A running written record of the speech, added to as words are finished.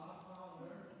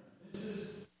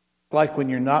Like when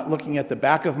you're not looking at the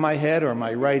back of my head or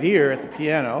my right ear at the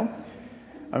piano,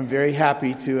 I'm very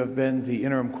happy to have been the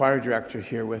interim choir director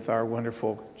here with our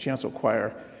wonderful chancel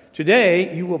choir.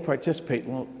 Today, you will participate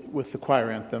with the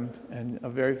choir anthem in a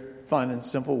very fun and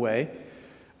simple way.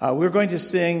 We're going to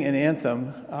sing an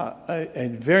anthem, a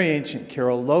very ancient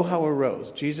carol, Lo, How a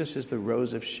Rose. Jesus is the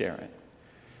Rose of Sharon.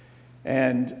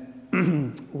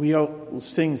 And we'll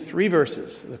sing 3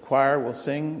 verses. The choir will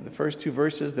sing the first 2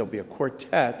 verses. There'll be a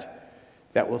quartet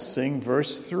that will sing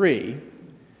verse 3.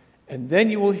 And then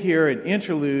you will hear an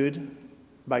interlude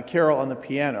by Carol on the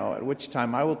piano, at which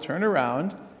time I will turn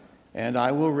around and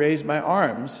I will raise my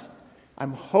arms.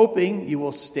 I'm hoping you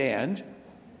will stand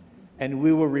and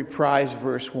we will reprise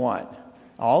verse 1.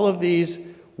 All of these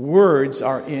words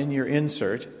are in your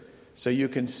insert, so you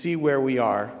can see where we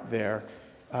are there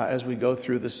as we go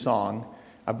through the song.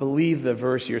 I believe the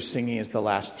verse you're singing is the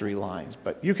last 3 lines,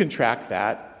 but you can track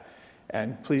that.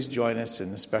 And please join us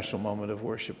in the special moment of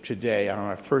worship today on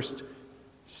our first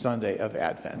Sunday of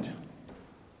Advent.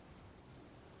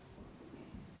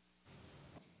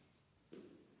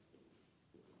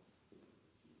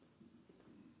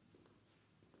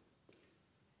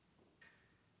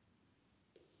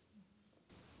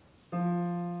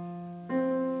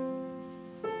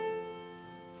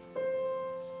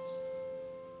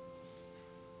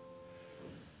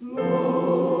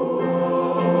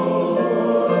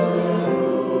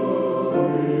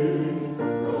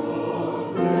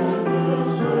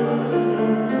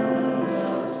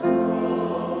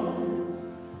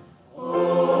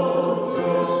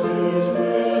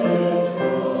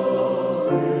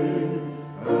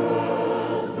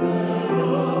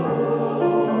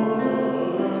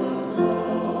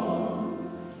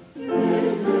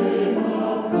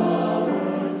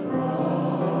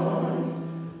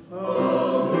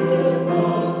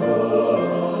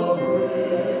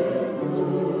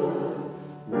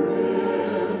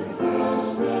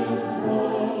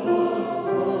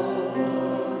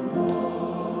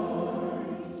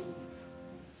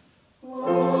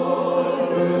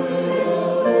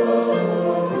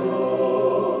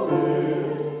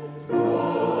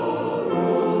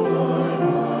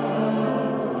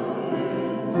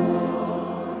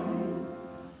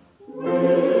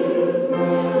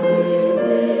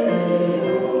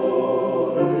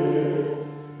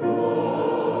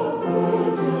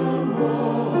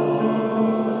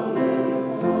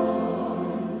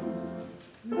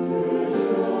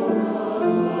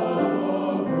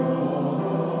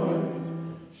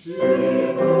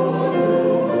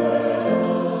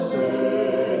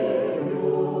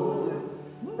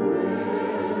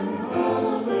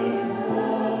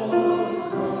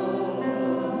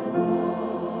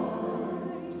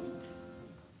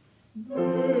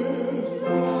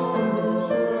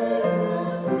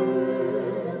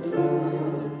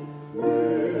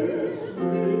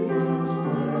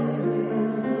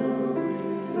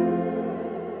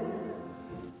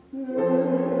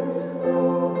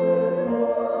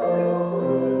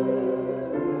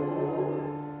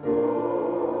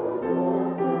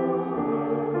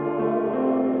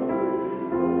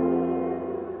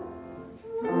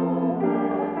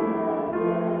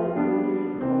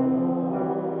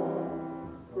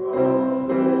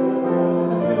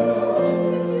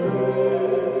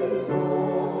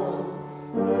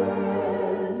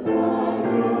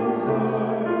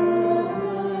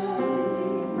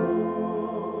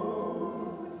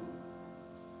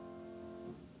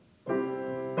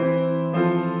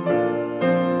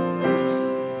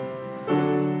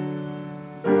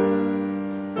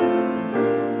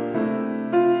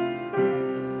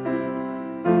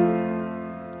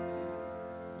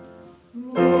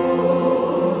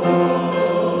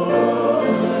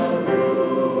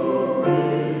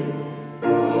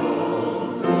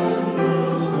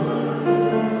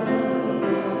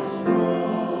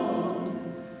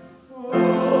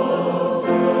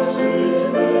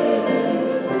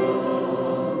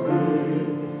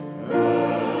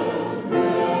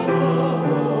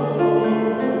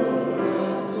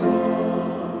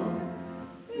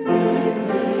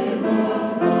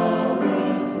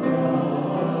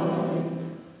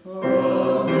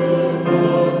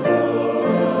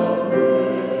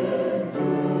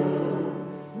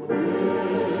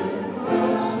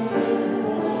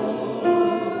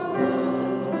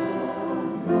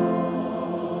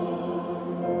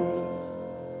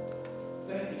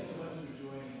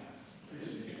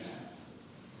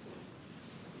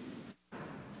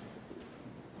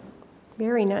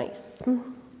 Very nice.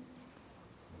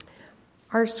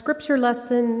 Our scripture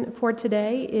lesson for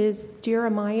today is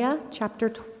Jeremiah chapter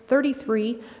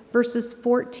 33, verses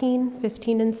 14,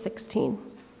 15, and 16.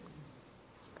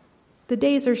 The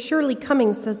days are surely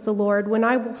coming, says the Lord, when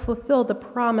I will fulfill the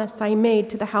promise I made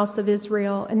to the house of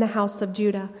Israel and the house of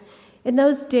Judah. In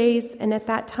those days and at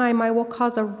that time I will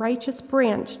cause a righteous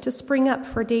branch to spring up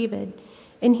for David,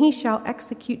 and he shall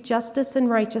execute justice and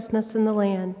righteousness in the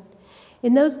land.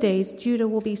 In those days Judah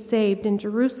will be saved, and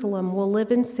Jerusalem will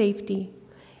live in safety.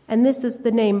 And this is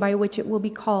the name by which it will be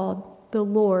called: the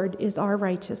Lord is our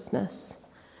righteousness.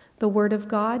 The word of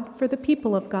God for the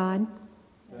people of God.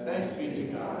 Thanks be to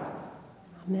God.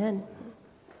 Amen.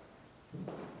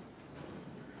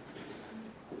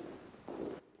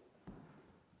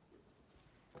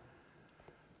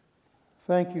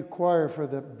 Thank you, choir, for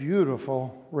the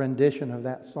beautiful rendition of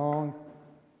that song.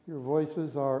 Your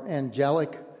voices are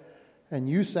angelic, and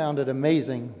you sounded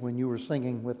amazing when you were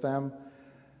singing with them.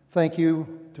 Thank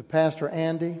you to Pastor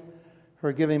Andy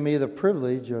for giving me the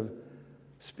privilege of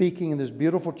speaking in this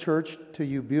beautiful church to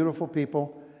you beautiful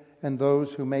people and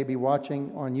those who may be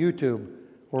watching on YouTube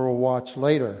or will watch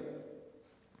later.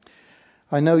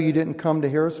 I know you didn't come to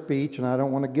hear a speech, and I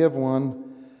don't want to give one.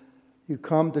 You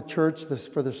come to church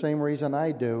for the same reason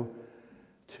I do,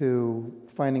 to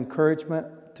find encouragement,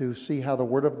 to see how the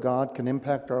Word of God can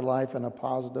impact our life in a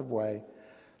positive way.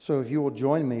 So if you will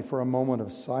join me for a moment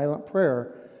of silent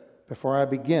prayer before I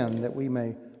begin, that we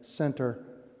may center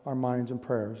our minds and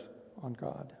prayers on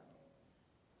God.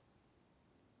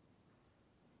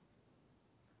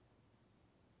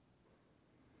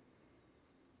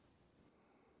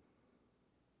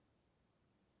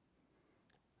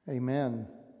 Amen.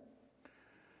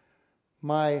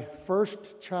 My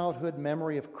first childhood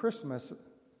memory of Christmas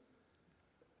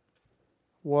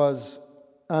was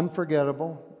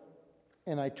unforgettable,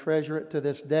 and I treasure it to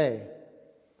this day.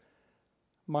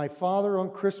 My father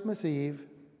on Christmas Eve,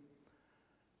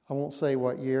 I won't say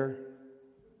what year.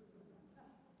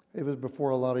 It was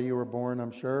before a lot of you were born,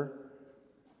 I'm sure.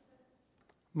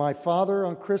 My father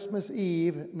on Christmas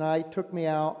Eve night took me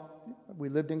out. We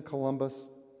lived in Columbus.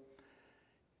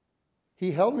 He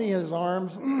held me in his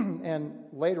arms, and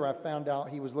later I found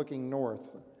out he was looking north.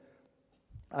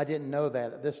 I didn't know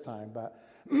that at this time, but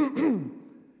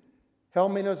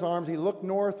held me in his arms. He looked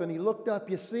north, and he looked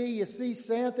up. You see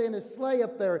Santa in his sleigh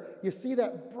up there. You see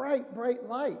that bright, bright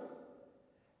light.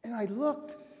 And I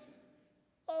looked.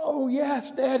 Oh,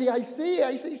 yes, Daddy, I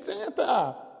see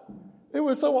Santa. It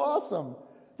was so awesome.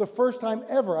 The first time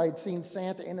ever I'd seen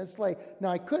Santa in his sleigh. Now,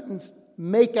 I couldn't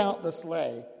make out the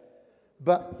sleigh,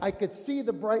 but I could see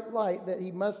the bright light that he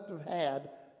must have had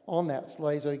on that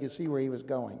sleigh so he could see where he was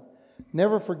going.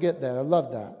 Never forget that. I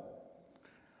love that.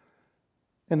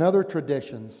 In other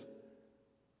traditions,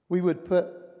 we would put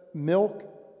milk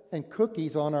and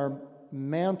cookies on our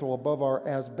mantle above our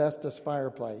asbestos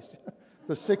fireplace.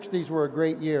 The 60s were a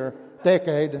great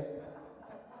decade.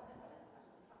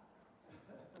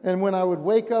 And when I would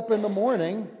wake up in the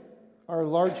morning, our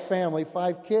large family,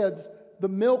 5 kids, the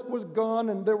milk was gone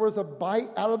and there was a bite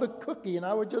out of the cookie, and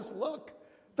I would just look.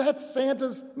 That's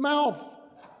Santa's mouth.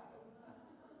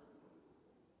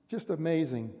 Just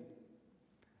amazing.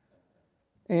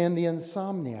 And the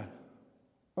insomnia.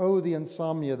 Oh, the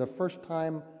insomnia. The first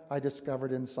time I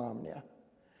discovered insomnia.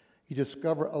 You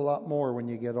discover a lot more when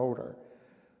you get older.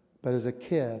 But as a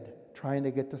kid, trying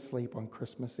to get to sleep on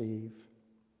Christmas Eve.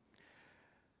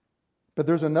 But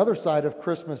there's another side of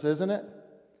Christmas, isn't it?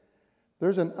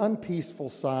 There's an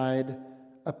unpeaceful side,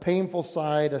 a painful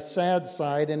side, a sad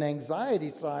side, an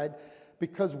anxiety side,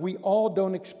 because we all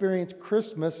don't experience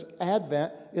Christmas,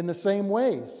 Advent, in the same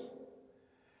ways.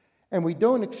 And we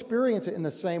don't experience it in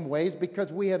the same ways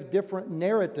because we have different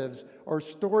narratives or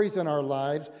stories in our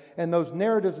lives, and those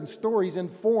narratives and stories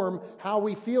inform how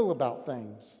we feel about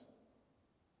things.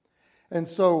 And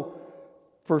so,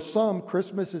 for some,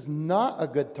 Christmas is not a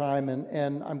good time,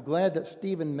 and I'm glad that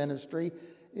Stephen Ministry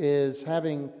is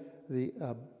having the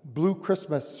Blue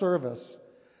Christmas service,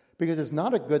 because it's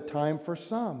not a good time for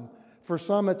some. For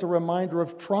some, it's a reminder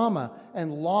of trauma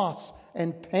and loss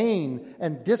and pain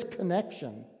and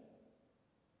disconnection.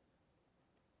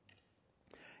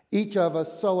 Each of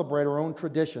us celebrate our own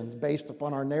traditions based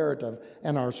upon our narrative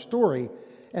and our story,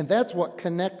 and that's what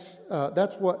connects.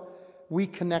 That's what we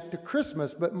connect to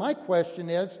Christmas. But my question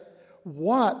is,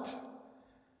 what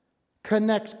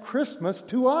connects Christmas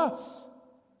to us?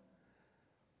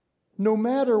 No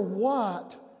matter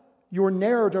what your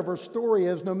narrative or story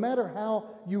is, no matter how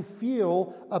you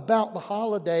feel about the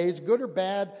holidays, good or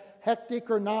bad,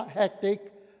 hectic or not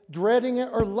hectic, dreading it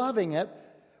or loving it,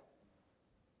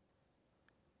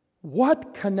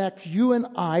 what connects you and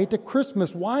I to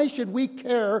Christmas? Why should we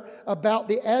care about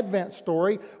the Advent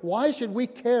story? Why should we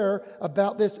care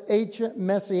about this ancient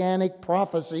messianic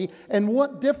prophecy? And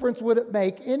what difference would it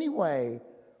make anyway?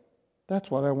 That's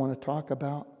what I want to talk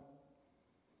about.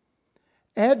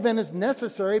 Advent is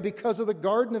necessary because of the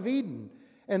Garden of Eden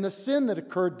and the sin that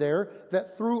occurred there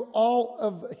that threw all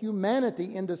of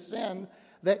humanity into sin,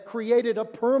 that created a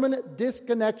permanent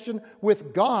disconnection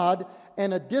with God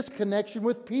and a disconnection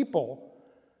with people.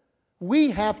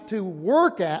 We have to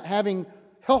work at having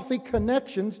healthy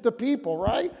connections to people,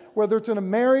 right? Whether it's in a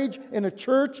marriage, in a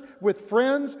church, with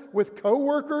friends, with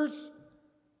coworkers.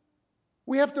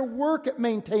 We have to work at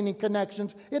maintaining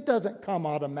connections. It doesn't come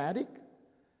automatic.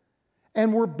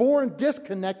 And we're born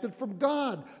disconnected from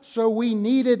God. So we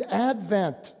needed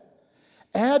Advent.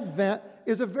 Advent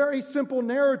is a very simple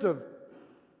narrative.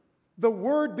 The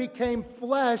Word became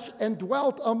flesh and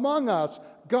dwelt among us.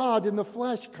 God in the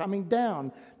flesh coming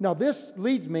down. Now this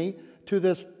leads me to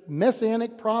this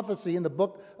messianic prophecy in the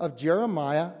book of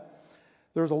Jeremiah.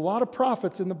 There's a lot of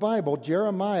prophets in the Bible.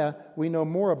 Jeremiah we know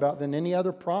more about than any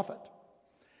other prophet.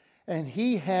 And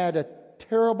he had a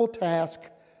terrible task.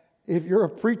 If you're a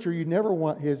preacher, you never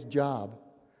want his job.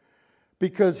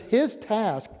 Because his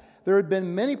task, there had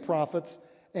been many prophets,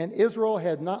 and Israel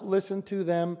had not listened to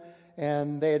them,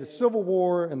 and they had a civil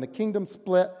war, and the kingdom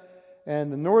split,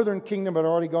 and the northern kingdom had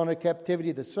already gone into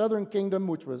captivity. The southern kingdom,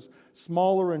 which was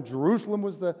smaller, and Jerusalem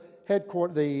was the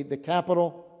headquarters, the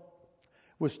capital,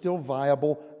 was still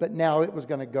viable, but now it was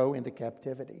going to go into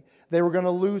captivity. They were going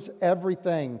to lose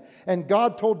everything. And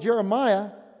God told Jeremiah,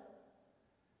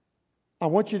 I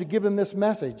want you to give them this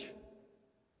message.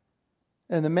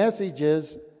 And the message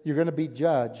is, you're going to be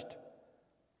judged.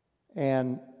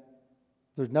 And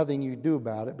there's nothing you can do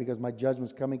about it because my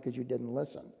judgment's coming because you didn't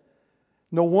listen.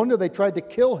 No wonder they tried to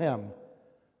kill him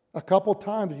a couple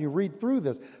times. You read through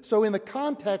this. So in the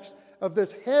context of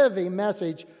this heavy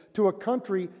message to a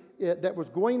country that was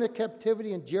going to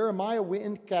captivity, and Jeremiah went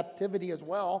into captivity as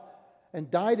well and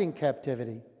died in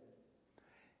captivity.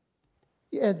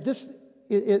 And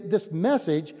this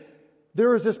message,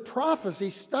 there is this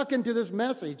prophecy stuck into this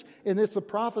message, and it's the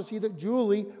prophecy that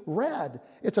Julie read.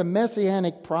 It's a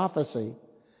messianic prophecy.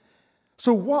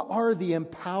 So what are the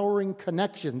empowering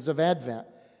connections of Advent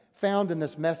found in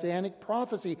this messianic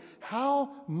prophecy? How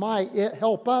might it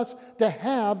help us to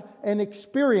have and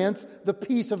experience the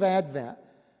peace of Advent?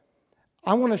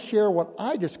 I want to share what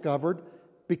I discovered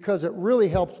because it really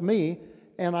helps me,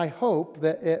 and I hope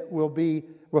that it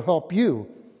will help you.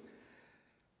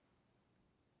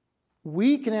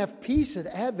 We can have peace at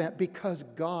Advent because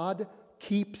God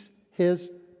keeps His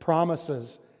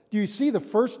promises. Do you see the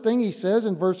first thing He says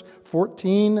in verse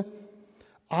 14?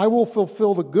 I will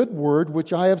fulfill the good word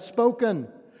which I have spoken.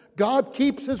 God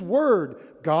keeps His word.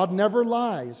 God never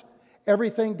lies.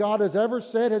 Everything God has ever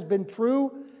said has been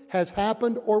true, has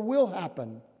happened, or will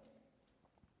happen.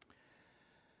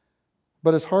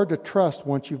 But it's hard to trust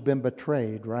once you've been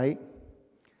betrayed, right?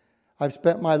 I've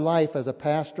spent my life as a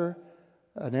pastor,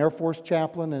 an Air Force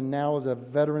chaplain, and now as a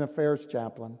Veteran Affairs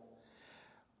chaplain.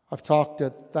 I've talked to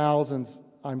thousands,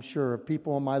 I'm sure, of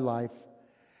people in my life,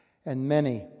 and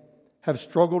many have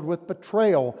struggled with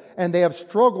betrayal, and they have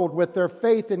struggled with their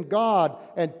faith in God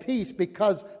and peace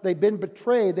because they've been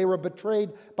betrayed. They were betrayed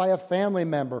by a family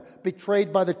member,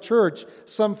 betrayed by the church.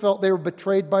 Some felt they were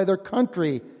betrayed by their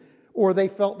country, or they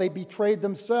felt they betrayed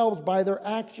themselves by their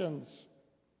actions.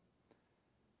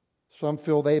 Some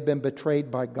feel they've been betrayed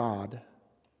by God.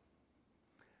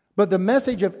 But the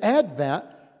message of Advent,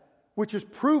 which is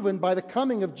proven by the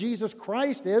coming of Jesus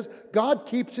Christ, is God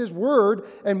keeps His word,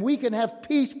 and we can have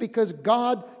peace because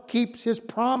God keeps His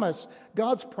promise.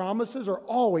 God's promises are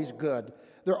always good.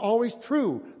 They're always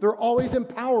true. They're always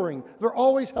empowering. They're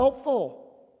always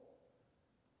helpful.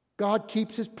 God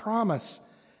keeps His promise.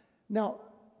 Now,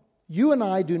 you and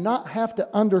I do not have to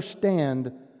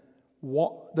understand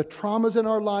what the traumas in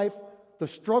our life, the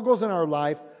struggles in our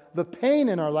life, the pain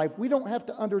in our life. We don't have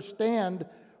to understand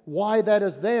why that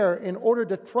is there in order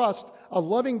to trust a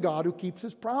loving God who keeps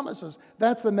His promises.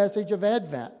 That's the message of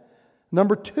Advent.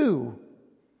 Number 2,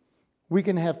 we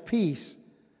can have peace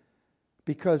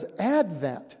because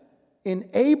Advent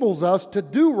enables us to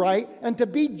do right and to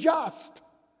be just.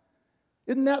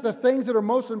 Isn't that the things that are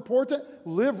most important?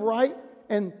 Live right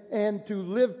and to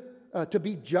live to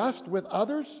be just with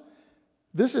others.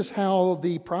 This is how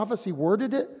the prophecy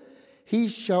worded it. He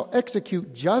shall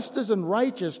execute justice and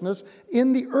righteousness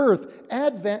in the earth.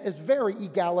 Advent is very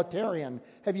egalitarian.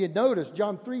 Have you noticed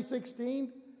John 3:16?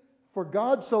 For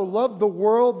God so loved the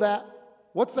world that,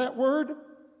 what's that word?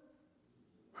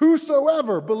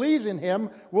 Whosoever believes in Him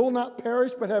will not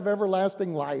perish but have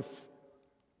everlasting life.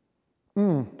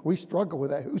 We struggle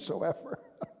with that whosoever.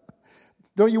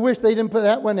 Don't you wish they didn't put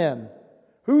that one in?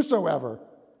 Whosoever.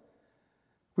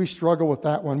 We struggle with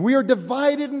that one. We are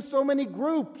divided in so many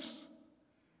groups.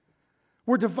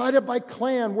 We're divided by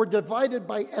clan. We're divided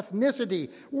by ethnicity.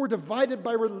 We're divided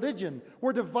by religion.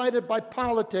 We're divided by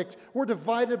politics. We're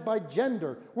divided by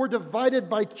gender. We're divided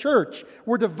by church.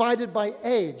 We're divided by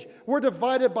age. We're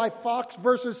divided by Fox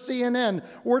versus CNN.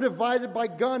 We're divided by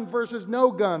gun versus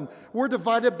no gun. We're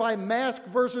divided by mask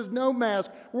versus no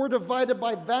mask. We're divided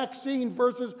by vaccine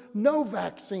versus no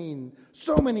vaccine.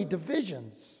 So many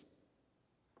divisions.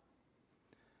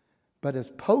 But as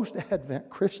post-Advent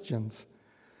Christians,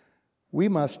 we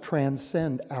must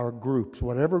transcend our groups.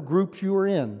 Whatever groups you are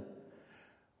in,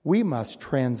 we must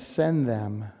transcend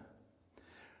them.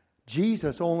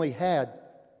 Jesus only had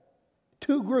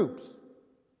 2 groups.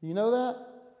 You know that?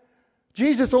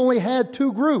 Jesus only had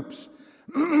 2 groups.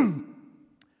 The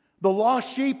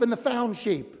lost sheep and the found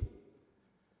sheep.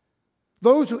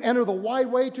 Those who enter the wide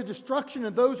way to destruction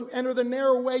and those who enter the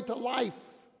narrow way to life.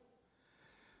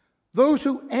 Those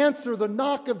who answer the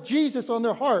knock of Jesus on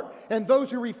their heart and those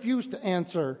who refuse to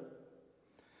answer.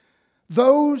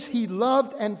 Those he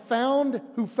loved and found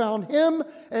who found him,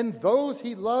 and those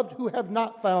he loved who have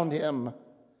not found him.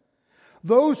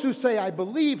 Those who say, I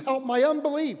believe, help my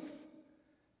unbelief,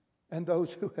 and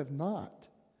those who have not.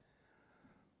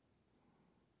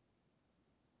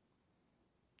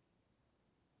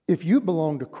 If you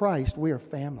belong to Christ, we are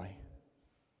family.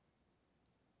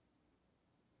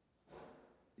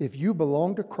 If you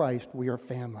belong to Christ, we are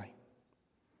family.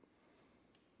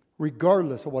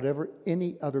 Regardless of whatever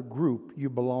any other group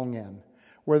you belong in,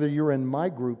 whether you're in my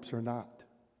groups or not,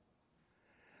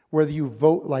 whether you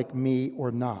vote like me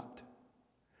or not,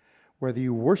 whether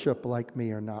you worship like me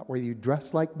or not, whether you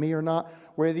dress like me or not,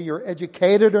 whether you're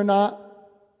educated or not,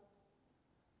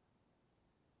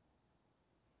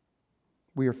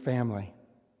 we are family.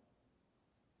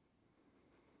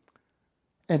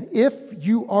 And if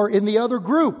you are in the other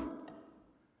group,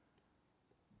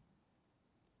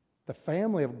 the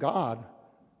family of God,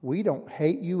 we don't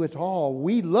hate you at all.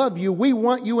 We love you. We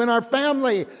want you in our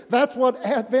family. That's what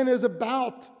Advent is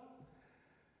about.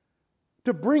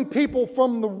 To bring people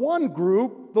from the one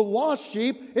group, the lost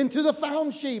sheep, into the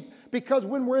found sheep. Because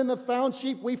when we're in the found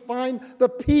sheep, we find the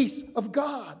peace of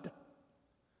God.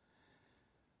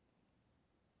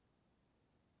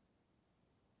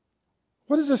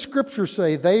 What does the scripture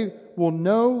say? They will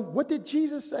know. What did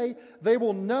Jesus say? They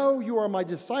will know you are my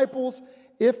disciples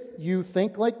if you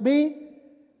think like me,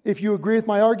 if you agree with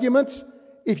my arguments,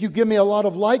 if you give me a lot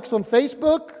of likes on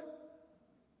Facebook.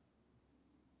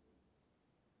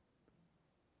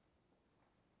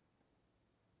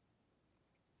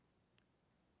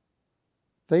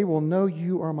 They will know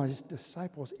you are my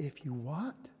disciples if you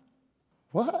what?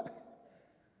 What?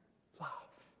 Love.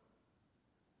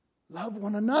 Love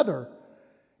one another.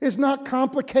 It's not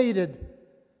complicated,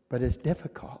 but it's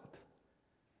difficult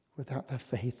without the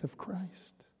faith of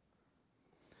Christ.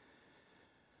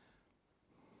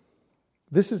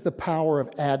 This is the power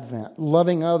of Advent.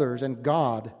 Loving others and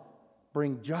God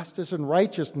bring justice and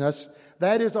righteousness.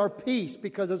 That is our peace,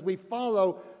 because as we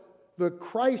follow the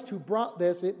Christ who brought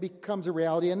this, it becomes a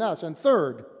reality in us. And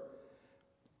third,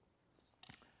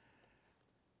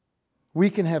 we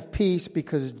can have peace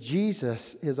because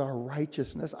Jesus is our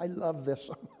righteousness. I love this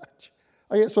so much.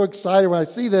 I get so excited when I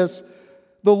see this.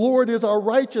 The Lord is our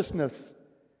righteousness.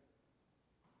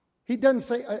 He doesn't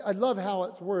say, I love how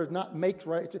it's worded, not makes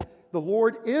righteous. The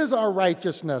Lord is our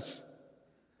righteousness.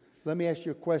 Let me ask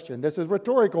you a question. This is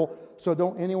rhetorical, so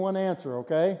don't anyone answer,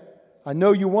 okay? I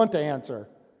know you want to answer.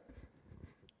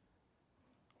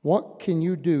 What can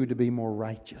you do to be more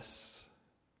righteous?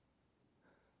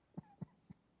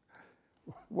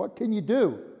 What can you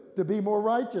do to be more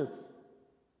righteous?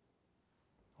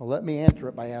 Well, let me answer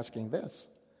it by asking this.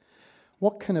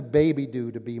 What can a baby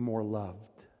do to be more loved?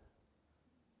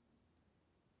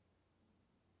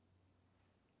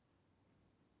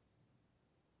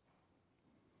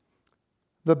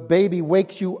 The baby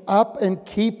wakes you up and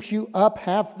keeps you up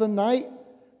half the night.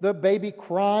 The baby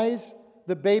cries.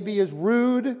 The baby is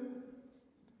rude.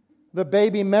 The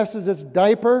baby messes its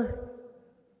diaper.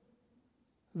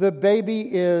 The baby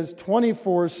is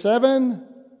 24/7.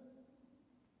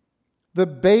 The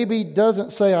baby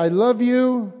doesn't say, I love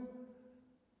you.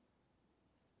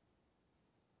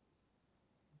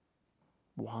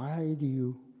 Why do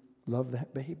you love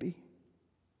that baby?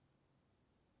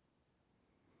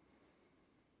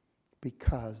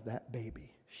 Because that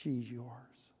baby, she's yours.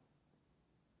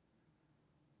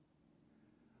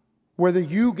 Whether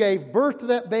you gave birth to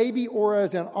that baby or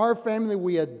as in our family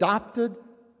we adopted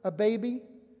a baby,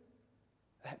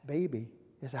 that baby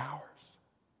is ours.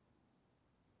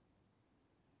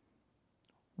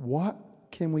 What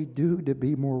can we do to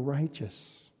be more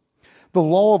righteous? The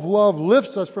law of love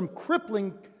lifts us from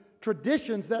crippling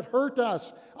traditions that hurt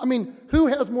us. I mean, who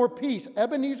has more peace,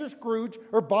 Ebenezer Scrooge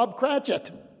or Bob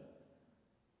Cratchit?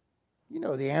 You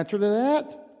know the answer to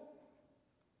that.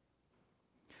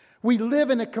 We live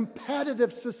in a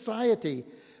competitive society,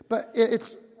 but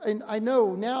and I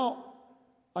know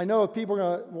if people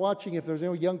are watching, if there's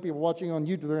any young people watching on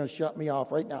YouTube, they're going to shut me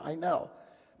off right now. I know.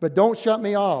 But don't shut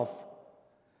me off.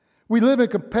 We live in a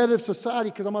competitive society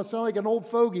because I'm going to sound like an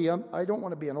old fogey. I don't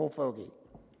want to be an old fogey.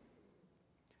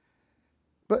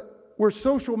 But we're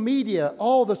social media,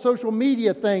 all the social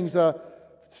media things,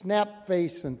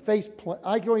 Snapface and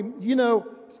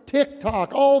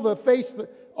TikTok,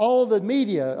 all the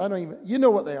media. I don't even, you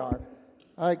know what they are.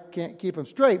 I can't keep them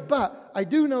straight. But I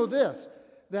do know this,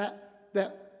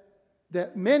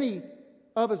 that many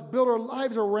of us build our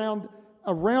lives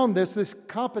around this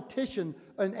competition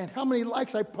and how many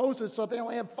likes. I posted something, I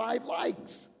only have 5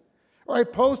 likes. Or I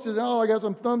posted, I got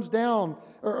some thumbs down.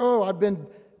 Or, I've been,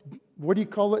 what do you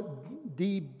call it,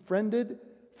 defriended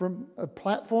from a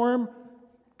platform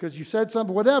because you said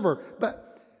something, whatever.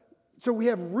 But so we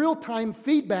have real-time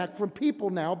feedback from people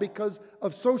now because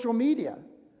of social media.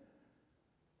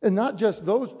 And not just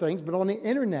those things, but on the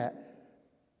internet.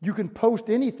 You can post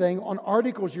anything on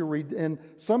articles you read, and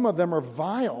some of them are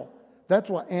vile. That's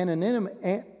what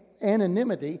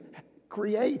anonymity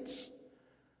creates.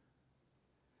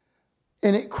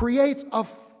 And it creates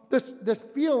this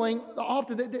feeling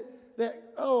often that,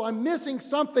 I'm missing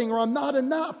something or I'm not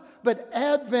enough. But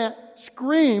Advent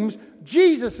screams,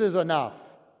 Jesus is enough.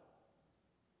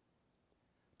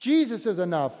 Jesus is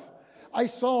enough. I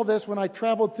saw this when I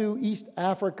traveled through East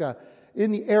Africa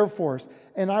in the Air Force,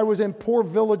 and I was in poor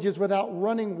villages without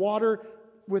running water,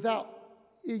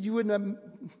 you wouldn't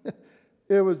have,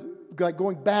 it was like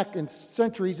going back in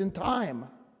centuries in time.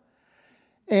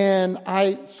 And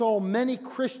I saw many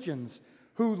Christians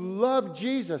who loved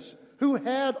Jesus, who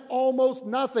had almost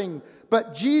nothing,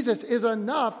 but Jesus is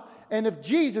enough. And if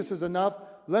Jesus is enough,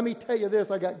 let me tell you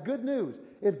this, I got good news.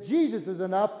 If Jesus is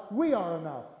enough, we are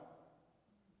enough.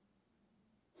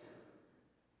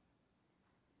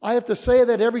 I have to say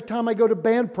that every time I go to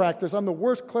band practice, I'm the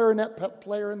worst clarinet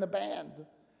player in the band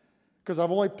because I've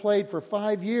only played for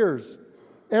 5 years.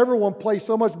 Everyone plays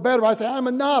so much better. I say, I'm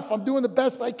enough. I'm doing the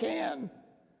best I can.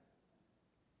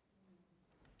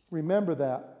 Remember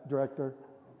that, director.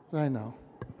 I know.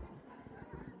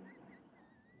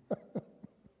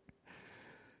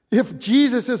 If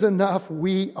Jesus is enough,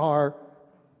 we are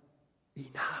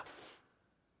enough.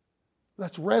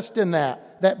 Let's rest in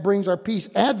that. That brings our peace.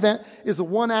 Advent is the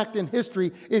one act in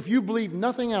history, if you believe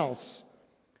nothing else,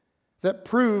 that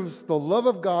proves the love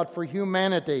of God for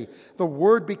humanity. The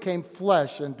Word became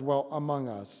flesh and dwelt among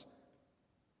us.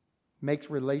 Makes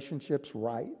relationships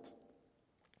right.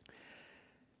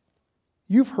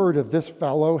 You've heard of this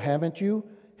fellow, haven't you?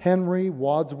 Henry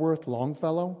Wadsworth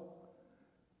Longfellow.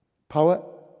 Poet.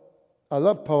 I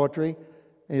love poetry.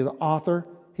 He's an author.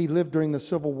 He lived during the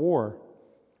Civil War.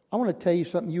 I want to tell you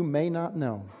something you may not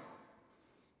know.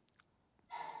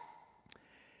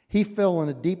 He fell in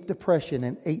a deep depression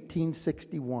in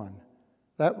 1861.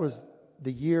 That was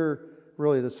the year,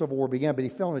 really, the Civil War began, but he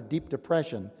fell in a deep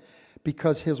depression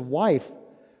because his wife,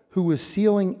 who was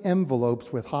sealing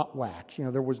envelopes with hot wax,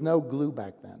 there was no glue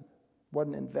back then,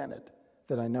 wasn't invented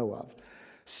that I know of.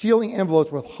 Sealing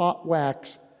envelopes with hot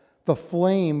wax, the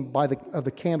flame of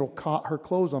the candle caught her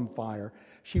clothes on fire.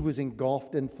 She was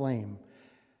engulfed in flame.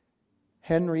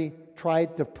 Henry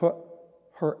tried to put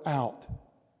her out.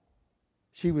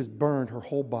 She was burned, her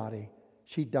whole body.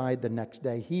 She died the next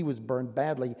day. He was burned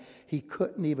badly. He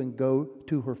couldn't even go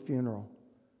to her funeral.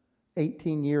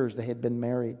 18 years they had been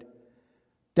married.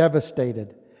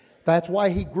 Devastated. That's why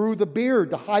he grew the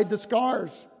beard, to hide the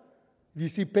scars. If you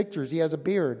see pictures, he has a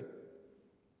beard.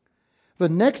 The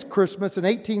next Christmas in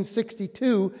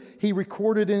 1862, he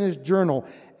recorded in his journal,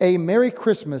 "A Merry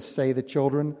Christmas, say the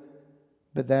children,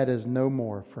 but that is no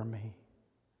more for me."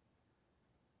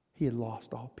 He had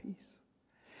lost all peace.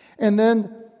 And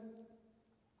then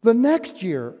the next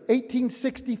year,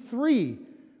 1863,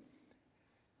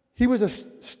 he was a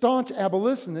staunch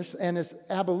abolitionist, and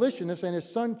his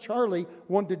son Charlie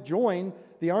wanted to join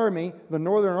the army, the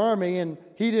Northern Army, and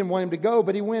he didn't want him to go,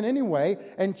 but he went anyway,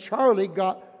 and Charlie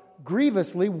got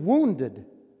grievously wounded.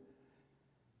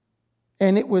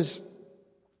 And it was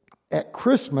at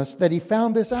Christmas that he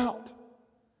found this out.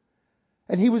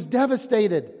 And he was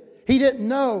devastated. He didn't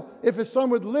know if his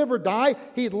son would live or die.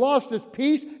 He'd lost his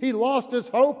peace. He lost his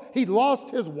hope. He'd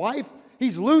lost his wife.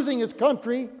 He's losing his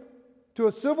country to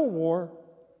a civil war.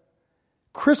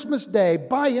 Christmas Day,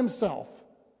 by himself,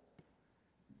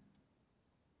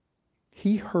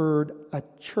 he heard a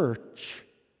church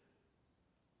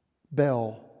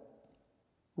bell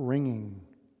ringing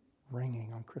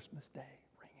on Christmas Day.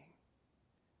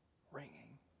 Ringing.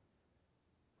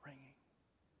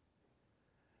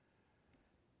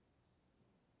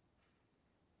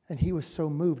 And he was so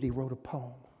moved, he wrote a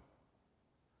poem.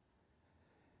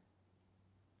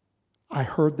 I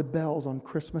heard the bells on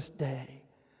Christmas Day,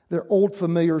 their old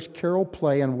familiars carol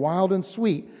play, and wild and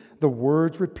sweet the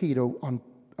words repeat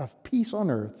of peace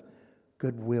on earth,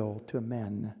 goodwill to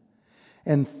men.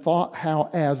 And thought how,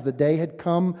 as the day had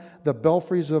come, the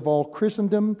belfries of all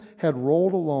Christendom had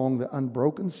rolled along the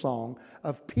unbroken song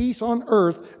of peace on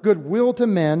earth, goodwill to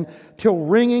men, till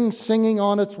ringing, singing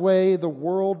on its way, the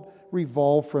world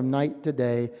revolved from night to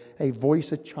day, a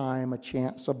voice, a chime, a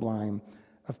chant sublime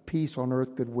of peace on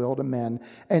earth, goodwill to men.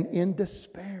 And in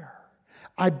despair,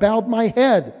 I bowed my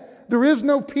head. There is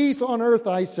no peace on earth,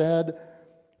 I said,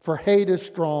 for hate is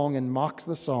strong and mocks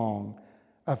the song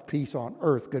of peace on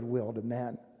earth, goodwill to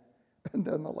men. And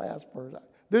then the last verse,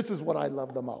 this is what I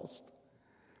love the most.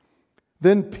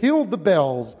 Then pealed the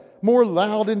bells more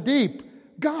loud and deep.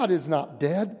 God is not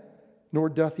dead, nor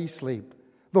doth he sleep.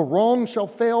 The wrong shall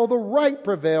fail, the right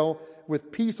prevail,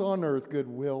 with peace on earth,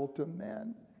 goodwill to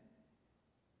men.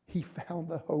 He found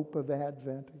the hope of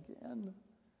Advent again.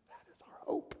 That is our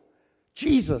hope.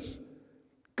 Jesus,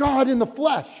 God in the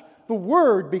flesh, the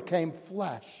Word became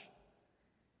flesh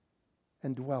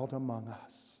and dwelt among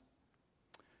us.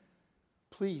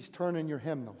 Please turn in your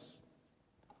hymnals.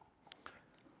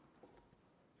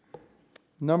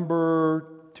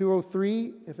 Number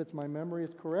 203, if it's my memory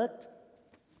is correct.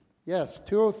 Yes,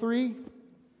 203.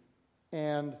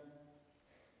 And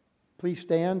please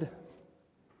stand.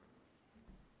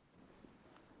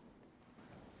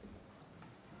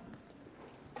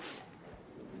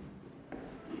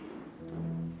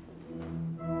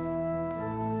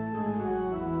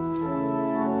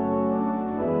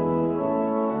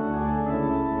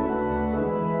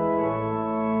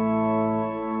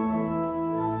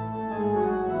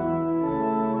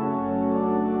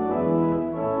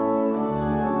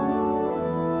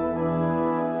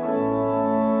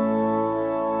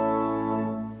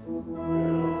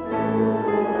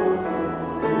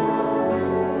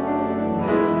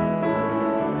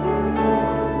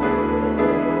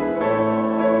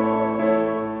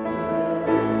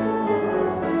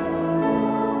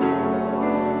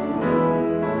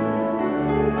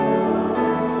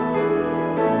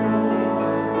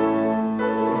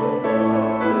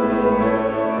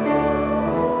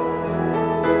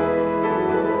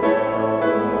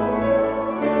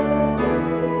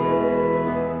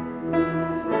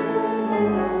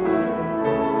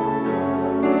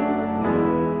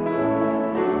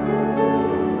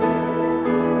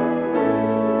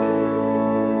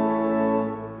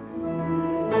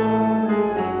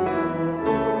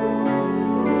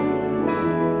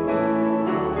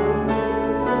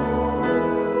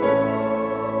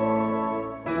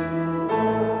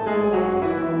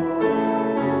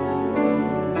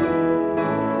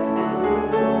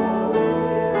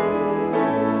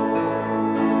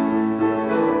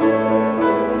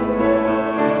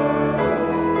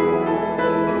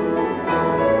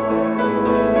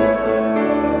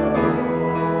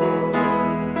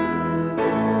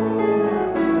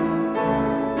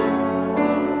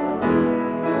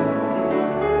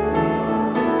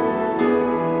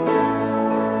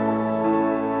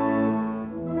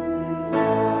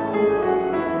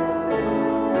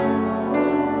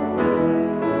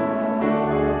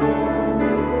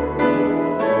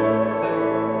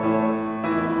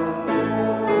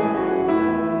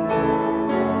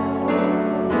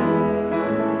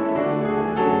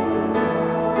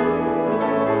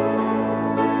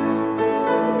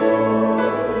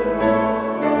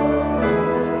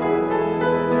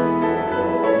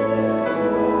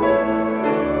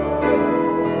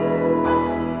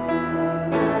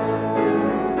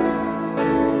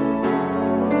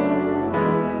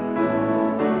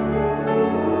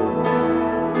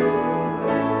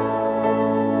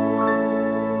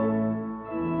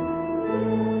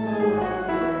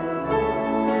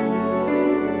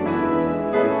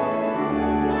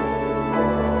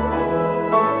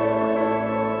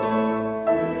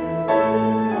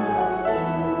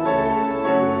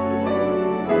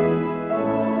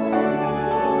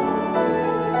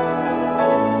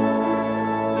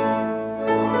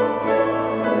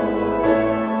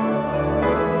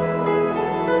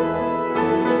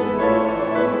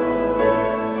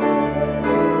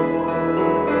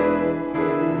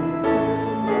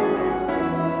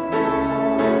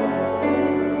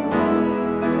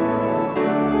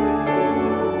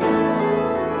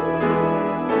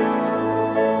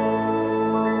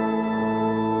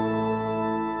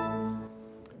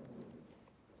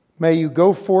 May you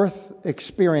go forth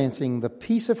experiencing the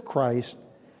peace of Christ,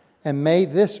 and may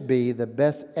this be the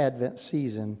best Advent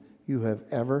season you have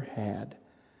ever had.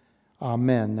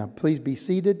 Amen. Now please be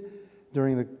seated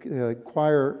during the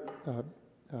choir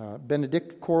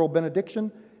choral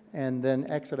benediction, and then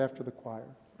exit after the choir.